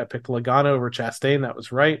was right. I picked Logano over Chastain. That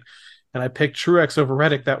was right. And I picked Truex over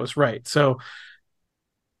Reddick. That was right. So,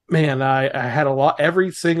 man, I had a lot.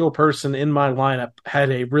 Every single person in my lineup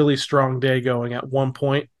had a really strong day going at one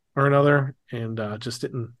point or another, and just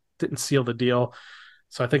didn't seal the deal.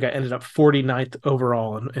 So I think I ended up 49th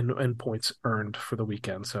overall in points earned for the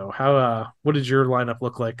weekend. So what did your lineup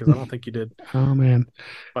look like? Because I don't think you did. Oh man,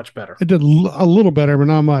 much better. It did a little better, but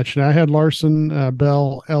not much. And I had Larson,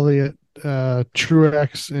 Bell, Elliott,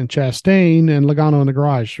 Truex, and Chastain, and Logano in the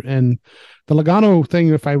garage. And the Logano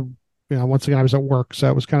thing, once again I was at work, so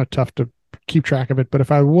it was kind of tough to keep track of it. But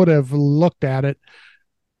if I would have looked at it,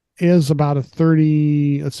 is about a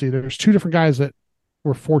 30. Let's see, there's 2 different guys that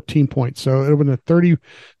were 14 points. So it would have been a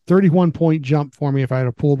 31 point jump for me if I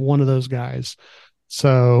had pulled one of those guys.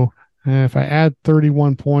 So if I add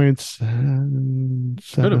 31 points, it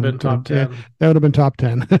would have been top 10. That would have been top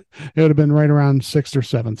 10. It would have been right around 6th or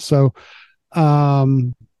 7th. So,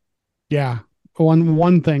 yeah,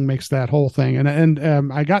 one thing makes that whole thing.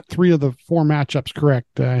 And I got 3 of the 4 matchups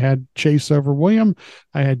correct. I had Chase over William.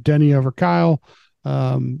 I had Denny over Kyle.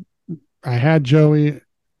 I had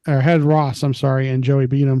Ross, I'm sorry, and Joey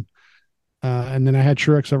beat him. And then I had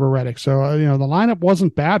Truex over Reddick. So, the lineup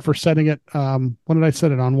wasn't bad for setting it. When did I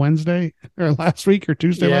set it? On Wednesday or last week or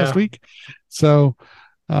Tuesday last week? So,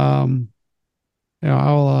 I'll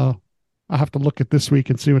have to look at this week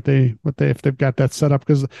and see what they if they've got that set up,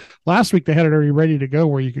 because last week they had it already ready to go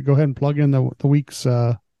where you could go ahead and plug in the week's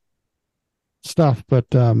stuff.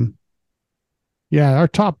 But our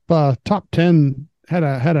top 10 had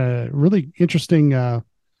a really interesting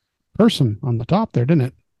person on the top there, didn't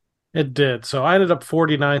it? It did. So I ended up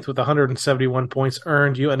 49th with 171 points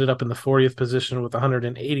earned. You ended up in the 40th position with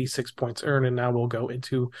 186 points earned. And now we'll go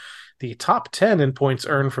into the top 10 in points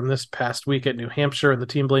earned from this past week at New Hampshire in the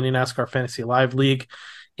Team Blaney NASCAR Fantasy Live League.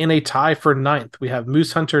 In a tie for 9th, we have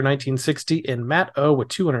Moose Hunter 1960 and Matt O with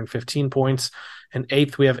 215 points. In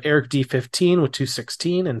 8th, we have Eric D15 with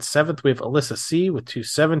 216. In 7th, we have Alyssa C with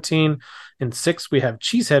 217. In 6th, we have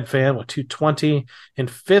Cheesehead Fan with 220. In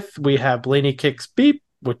 5th, we have Blaney Kicks Beep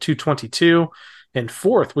with 222. In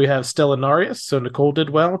 4th, we have Stella Narius, so Nicole did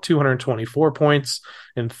well, 224 points.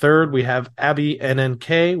 In 3rd, we have Abby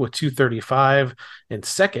NNK with 235. In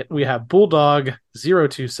 2nd, we have Bulldog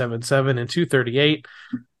 0277 and 238.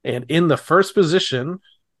 And in the first position,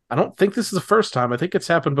 I don't think this is the first time. I think it's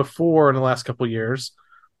happened before in the last couple of years.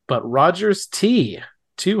 But Rogers T,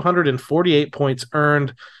 248 points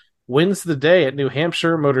earned, wins the day at New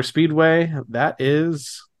Hampshire Motor Speedway. That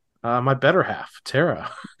is my better half,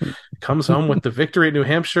 Tara, comes home with the victory at New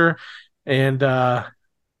Hampshire. And I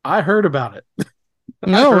heard about it.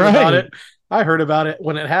 I heard about it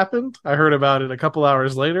when it happened. I heard about it a couple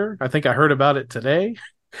hours later. I think I heard about it today.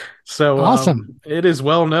 So awesome. It is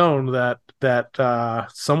well known that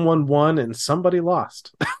someone won and somebody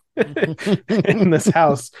lost in this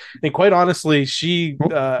house. And quite honestly, she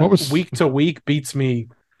week to week beats me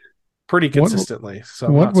pretty consistently.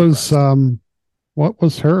 What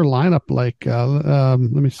was her lineup like? Let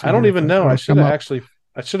me see. I don't even know. I should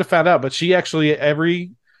have found out, but she actually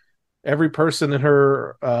every person in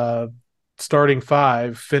her starting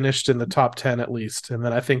 5 finished in the top 10 at least. And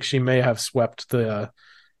then I think she may have swept the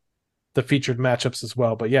featured matchups as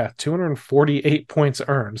well. But yeah, 248 points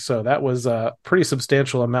earned. So that was a pretty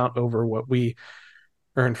substantial amount over what we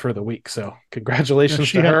earned for the week. So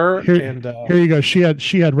congratulations to her. Here you go. She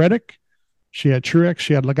had Reddick, she had Truex,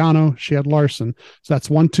 she had Logano, she had Larson. So that's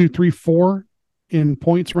 1, 2, 3, 4 in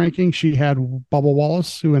points ranking. She had Bubba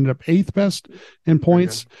Wallace, who ended up 8th best in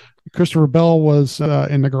points. Christopher Bell was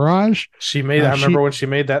in the garage. She made. I remember when she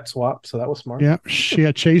made that swap, so that was smart. Yeah, she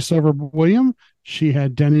had Chase over William. She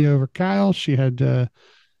had Denny over Kyle. She had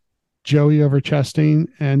Joey over Chastain,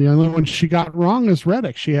 and the only one she got wrong is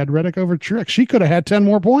Reddick. She had Reddick over Truex. She could have had 10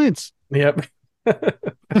 more points. Yep.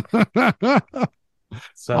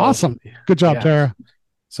 So awesome. Good job, Tara.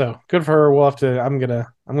 So good for her. We'll have to. I'm gonna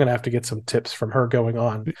have to get some tips from her going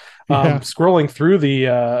on. Scrolling through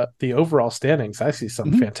the overall standings, I see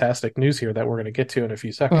some fantastic news here that we're going to get to in a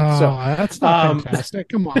few seconds. That's not fantastic.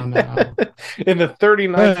 Come on now. In the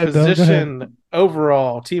 39th position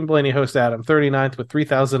overall, Team Blaney host Adam, 39th with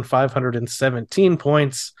 3,517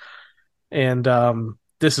 points, and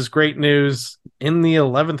this is great news. In the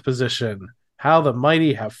 11th position, how the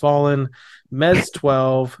mighty have fallen. Mez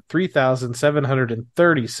 12,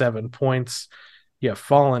 3,737 points. You have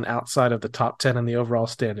fallen outside of the top 10 in the overall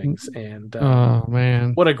standings. And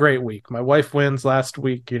man, what a great week. My wife wins last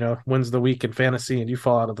week, wins the week in fantasy, and you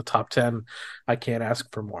fall out of the top 10. I can't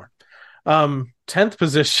ask for more. 10th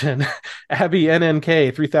position, Abby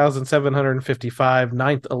NNK, 3,755.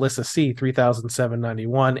 9th, Alyssa C,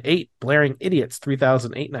 3,791. 8th, Blaring Idiots,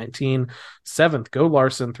 3,819. 7th, Go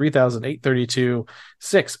Larson, 3,832.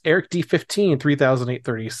 6th, Eric D15,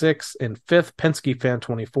 3,836. And 5th, Penske Fan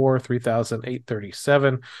 24,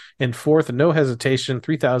 3,837. And 4th, No Hesitation,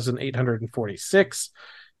 3,846.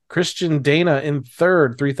 Christian Dana in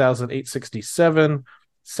 3rd, 3,867.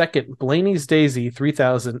 2nd, Blaney's Daisy,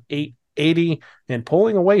 3,880. And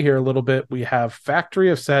pulling away here a little bit, we have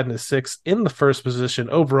Factory of Sadness 6 in the first position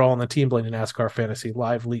overall in the Team Blaney NASCAR Fantasy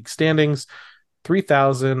Live League standings,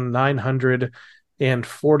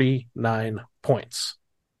 3,949 points.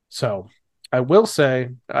 So I will say,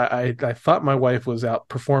 I thought my wife was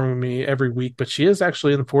outperforming me every week, but she is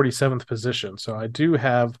actually in the 47th position. So I do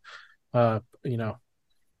have, a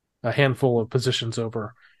handful of positions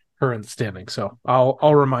over her in the standing. So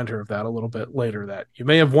I'll remind her of that a little bit later, that you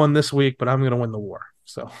may have won this week, but I'm going to win the war.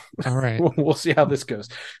 So all right, we'll see how this goes.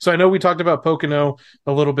 So I know we talked about Pocono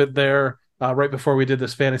a little bit there. right before we did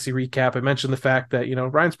this fantasy recap. I mentioned the fact that,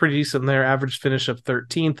 Ryan's pretty decent there, average finish of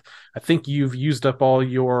 13th. I think you've used up all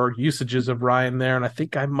your usages of Ryan there, and I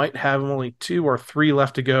think I might have only 2 or 3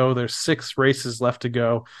 left to go. There's 6 races left to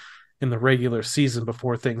go in the regular season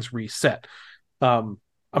before things reset.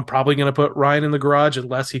 I'm probably going to put Ryan in the garage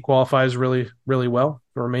unless he qualifies really, really well.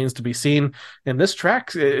 It remains to be seen. And this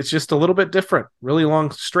track, it's just a little bit different. Really long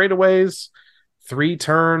straightaways, 3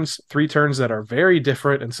 turns that are very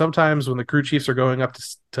different. And sometimes when the crew chiefs are going up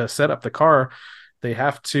to set up the car, they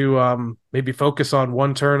have to maybe focus on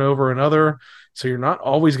one turn over another. So you're not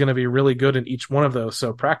always going to be really good in each one of those.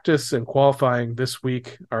 So practice and qualifying this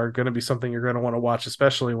week are going to be something you're going to want to watch,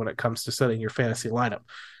 especially when it comes to setting your fantasy lineup.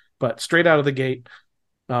 But straight out of the gate,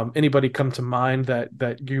 anybody come to mind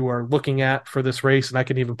that you are looking at for this race? And I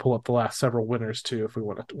can even pull up the last several winners too, if we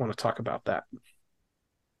want to talk about that.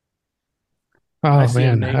 I see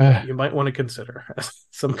a name that you might want to consider as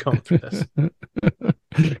some going through this.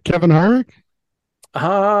 Kevin Harvick?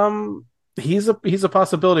 He's a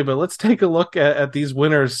possibility, but let's take a look at these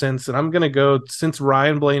winners since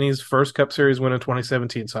Ryan Blaney's first Cup Series win in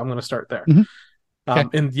 2017. So I'm going to start there. Mm-hmm.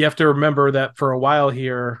 Okay. And you have to remember that for a while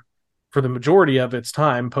here, for the majority of its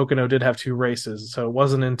time, Pocono did have 2 races. So it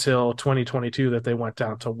wasn't until 2022 that they went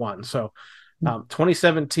down to 1. So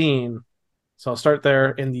 2017, so I'll start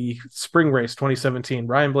there. In the spring race 2017,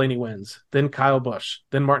 Ryan Blaney wins, then Kyle Busch,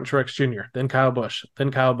 then Martin Truex Jr., then Kyle Busch,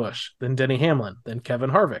 then Kyle Busch, then Denny Hamlin, then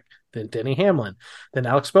Kevin Harvick, then Denny Hamlin, then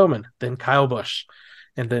Alex Bowman, then Kyle Busch,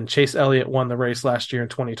 and then Chase Elliott won the race last year in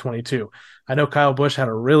 2022. I know Kyle Busch had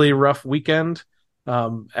a really rough weekend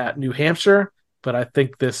at New Hampshire, but I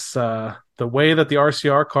think the way that the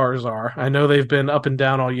RCR cars are, I know they've been up and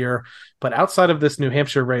down all year, but outside of this New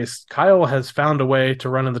Hampshire race, Kyle has found a way to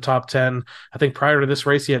run in the top 10. I think prior to this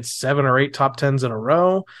race, he had 7 or 8 top 10s in a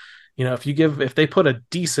row. If they put a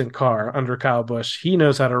decent car under Kyle Busch, he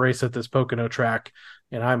knows how to race at this Pocono track.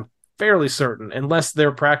 And I'm fairly certain, unless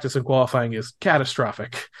their practice and qualifying is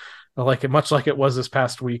catastrophic, much like it was this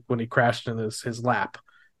past week when he crashed in his lap.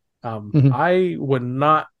 I would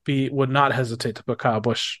not hesitate to put Kyle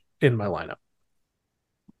Busch in my lineup.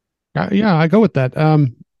 Yeah, I go with that.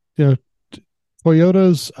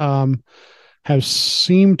 Toyotas have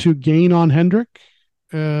seemed to gain on Hendrick.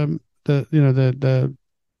 I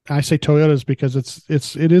say Toyotas because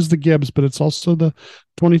it is the Gibbs, but it's also the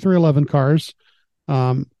 2311 cars.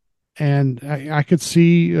 And I could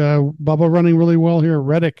see Bubba running really well here.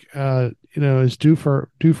 Reddick, is due for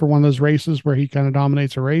one of those races where he kind of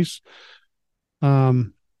dominates a race.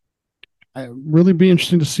 Really be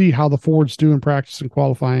interesting to see how the Fords do in practice and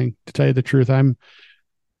qualifying. To tell you the truth, I'm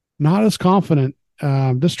not as confident.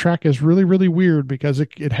 This track is really, really weird because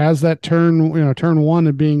it has that turn, turn 1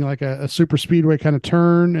 and being like a super speedway kind of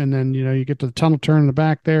turn. And then, you get to the tunnel turn in the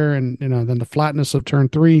back there and, then the flatness of turn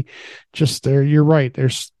 3, just there. You're right.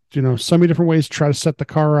 There's, so many different ways to try to set the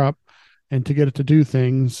car up and to get it to do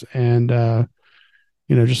things. And,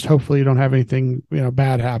 just hopefully you don't have anything,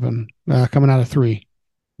 bad happen coming out of 3.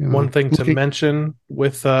 One thing to mention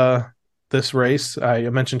with this race, I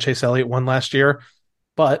mentioned Chase Elliott won last year,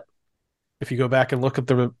 but if you go back and look at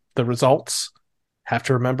the results, have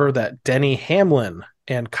to remember that Denny Hamlin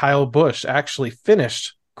and Kyle Busch actually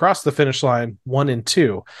crossed the finish line 1 and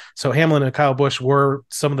 2. So Hamlin and Kyle Busch were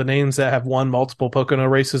some of the names that have won multiple Pocono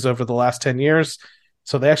races over the last 10 years.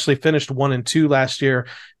 So they actually finished 1 and 2 last year.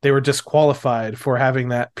 They were disqualified for having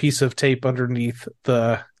that piece of tape underneath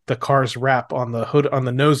the car's wrap on the hood, on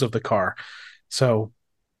the nose of the car. So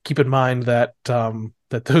keep in mind that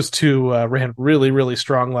those 2 ran really, really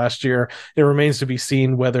strong last year. It remains to be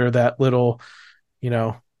seen whether that little,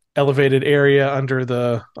 elevated area under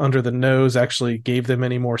the nose actually gave them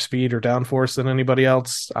any more speed or downforce than anybody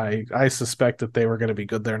else. I suspect that they were going to be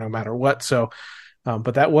good there no matter what. So,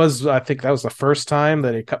 but I think that was the first time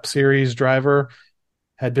that a Cup Series driver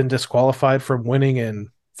had been disqualified from winning in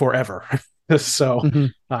forever. So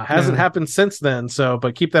hasn't happened since then. So,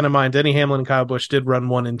 but keep that in mind. Denny Hamlin and Kyle Busch did run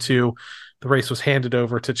 1 and 2. The race was handed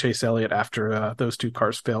over to Chase Elliott after those 2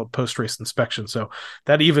 cars failed post-race inspection. So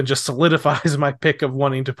that even just solidifies my pick of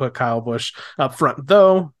wanting to put Kyle Busch up front.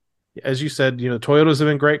 Though, as you said, the Toyotas have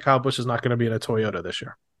been great. Kyle Busch is not going to be in a Toyota this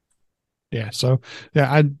year. Yeah. So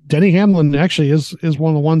Denny Hamlin actually is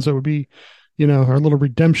one of the ones that would be, our little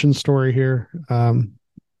redemption story here.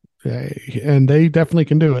 And they definitely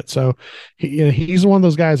can do it. So he's one of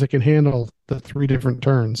those guys that can handle the 3 different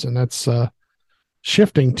turns, and that's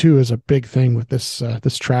shifting too is a big thing with this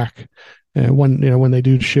track. And when they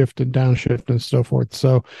do shift and downshift and so forth.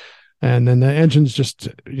 So, and then the engine's just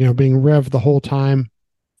being revved the whole time.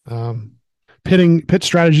 Pit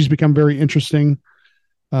strategies become very interesting.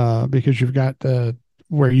 because you've got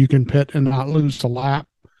where you can pit and not lose the lap.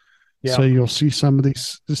 Yeah. So you'll see some of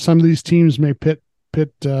these teams may pit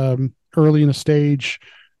early in a stage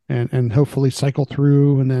and hopefully cycle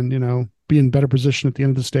through and then, be in better position at the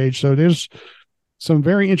end of the stage. So there's some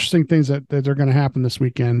very interesting things that are going to happen this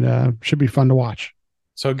weekend. Should be fun to watch.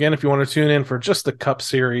 So again, if you want to tune in for just the Cup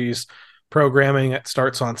Series programming, it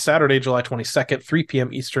starts on Saturday, July 22nd, 3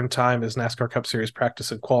 p.m. Eastern Time is NASCAR Cup Series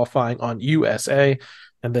practice and qualifying on USA.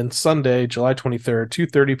 And then Sunday, July 23rd,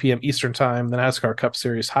 2:30 p.m. Eastern Time, the NASCAR Cup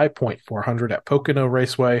Series High Point 400 at Pocono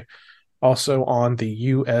Raceway, also on the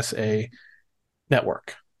USA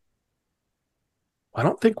Network. I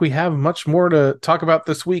don't think we have much more to talk about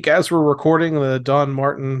this week. As we're recording, the Don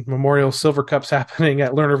Martin Memorial Silver Cup's happening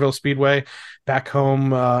at Lernerville Speedway, back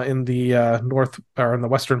home in the north or in the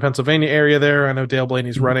western Pennsylvania area there. I know Dale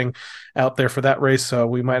Blaney's running out there for that race, so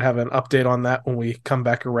we might have an update on that when we come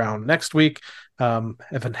back around next week.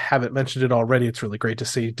 If I haven't mentioned it already, it's really great to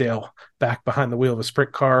see Dale back behind the wheel of a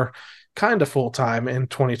sprint car, kind of full-time in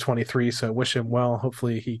 2023, so wish him well.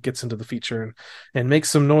 Hopefully he gets into the feature and makes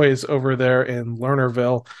some noise over there in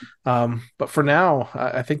Lernerville. But for now,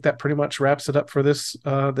 I think that pretty much wraps it up for this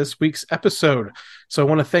week's episode. So I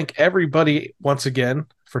want to thank everybody once again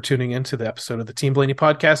for tuning into the episode of the Team Blaney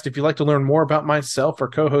podcast. If you'd like to learn more about myself or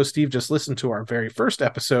co-host Steve, just listen to our very first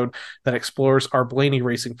episode that explores our Blaney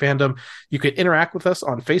racing fandom. You can interact with us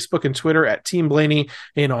on Facebook and Twitter at Team Blaney,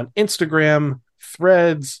 and on Instagram,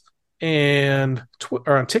 Threads, and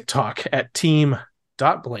on TikTok at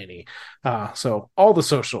team.blaney. So all the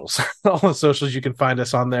socials you can find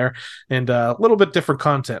us on there, and a little bit different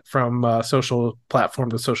content from social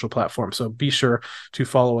platform to social platform. So be sure to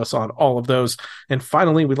follow us on all of those. And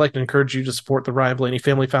finally, we'd like to encourage you to support the Ryan Blaney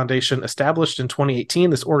Family Foundation. Established in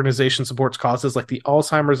 2018, this organization supports causes like the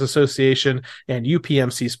Alzheimer's Association and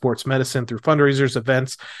UPMC Sports Medicine through fundraisers,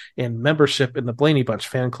 events, and membership in the Blaney Bunch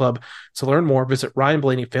fan club. To learn more, visit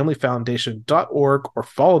RyanBlaneyFamilyFoundation.org or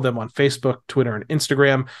follow them on Facebook, Twitter, and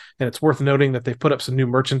Instagram. And it's worth noting that they've put up some new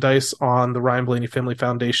merchandise on the Ryan Blaney Family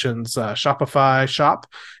Foundation's Shopify shop,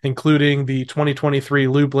 including the 2023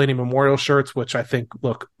 Lou Blaney Memorial shirts, which I think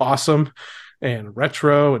look awesome and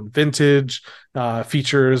retro and vintage.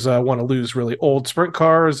 Features one of Lou's really old sprint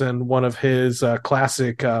cars and one of his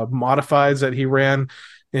classic modifieds that he ran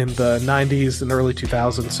in the 90s and early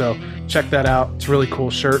 2000s. So check that out. It's a really cool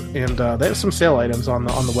shirt, and they have some sale items on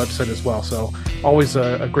the website as well. So always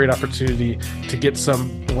a great opportunity to get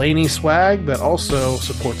some Blaney swag that also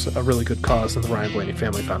supports a really good cause in the Ryan Blaney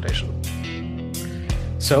Family Foundation.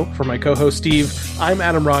 So for my co-host Steve, I'm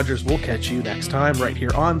Adam Rogers. We'll catch you next time right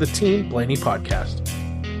here on the Team Blaney podcast.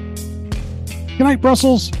 Good night,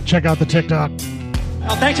 Brussels. Check out the TikTok.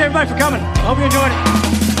 Well, thanks everybody for coming. I hope you enjoyed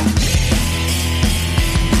it.